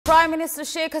Prime Minister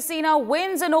Sheikh Hasina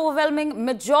wins an overwhelming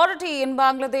majority in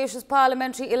Bangladesh's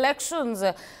parliamentary elections.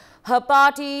 Her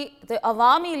party, the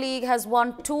Awami League, has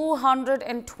won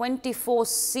 224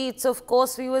 seats. Of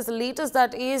course, viewers, the latest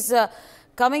that is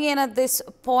coming in at this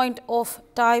point of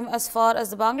time as far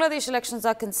as the Bangladesh elections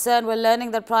are concerned. We're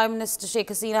learning that Prime Minister Sheikh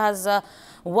Hasina has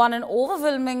won an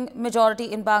overwhelming majority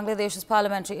in Bangladesh's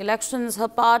parliamentary elections. Her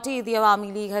party, the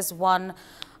Awami League, has won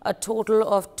a total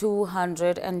of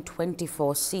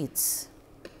 224 seats.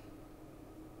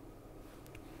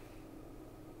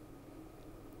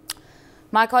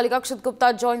 My colleague Akshit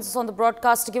Gupta joins us on the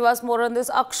broadcast to give us more on this.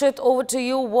 Akshit, over to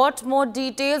you. What more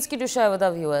details can you share with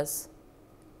our viewers?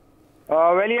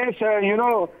 Well, yes,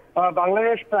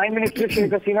 Bangladesh Prime Minister Sheikh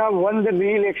Hasina won the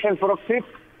re-election for a fifth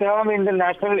term in the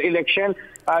national election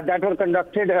that were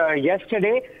conducted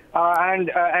yesterday. And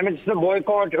amidst the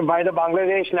boycott by the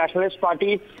Bangladesh Nationalist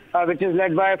Party, which is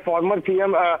led by former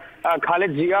PM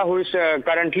Khalid Zia, who is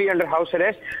currently under house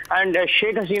arrest. And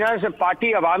Sheikh Hasina's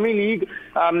party, Awami League,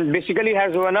 basically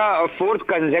has won a fourth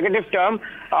consecutive term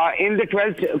in the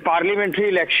 12th parliamentary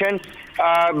election.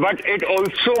 But it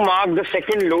also marked the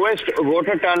second lowest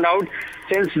voter turnout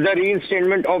since the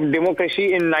reinstatement of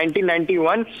democracy in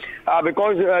 1991,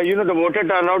 because, the voter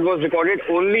turnout was recorded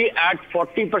only at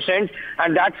 40%,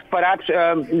 and that's perhaps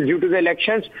due to the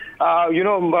elections,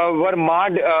 were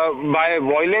marred by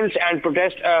violence and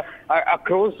protest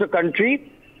across the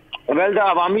country. Well, the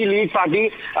Awami League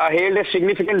party hailed a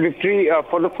significant victory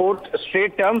for the fourth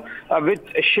straight term, with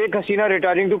Sheikh Hasina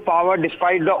returning to power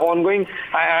despite the ongoing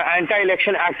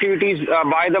anti-election activities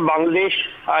by the Bangladesh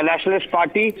Nationalist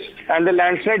Party, and the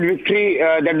landslide victory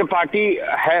that the party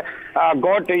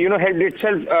got, helped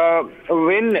itself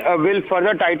win will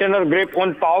further tighten her grip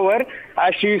on power,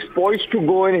 as she is poised to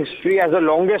go in history as the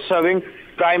longest-serving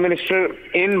Prime Minister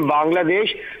in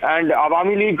Bangladesh. And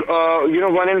Awami League,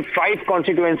 won in 5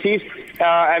 constituencies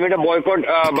amid a boycott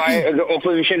by the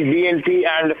opposition BNP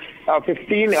and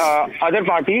 15 other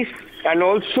parties. And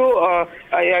also,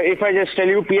 if I just tell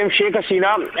you, PM Sheikh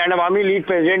Hasina and Awami League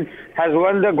President has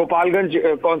won the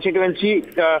Gopalganj constituency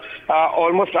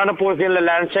almost unopposed in the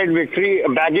landslide victory,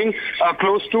 bagging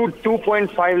close to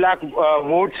 2.5 lakh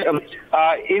votes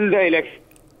in the election.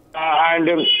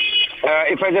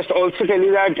 If I just also tell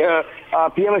you that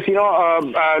PM Hasina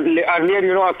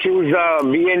earlier, accused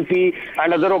BNP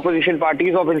and other opposition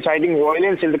parties of inciting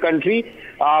violence in the country.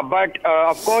 But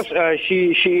of course,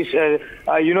 she's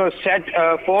set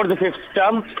for the 5th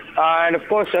term. And of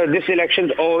course, this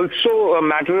election also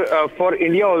matter for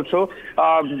India also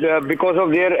because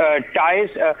of their ties,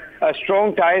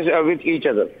 strong ties with each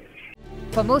other.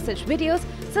 For more such videos,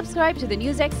 subscribe to the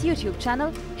NewsX YouTube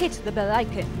channel, hit the bell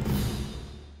icon.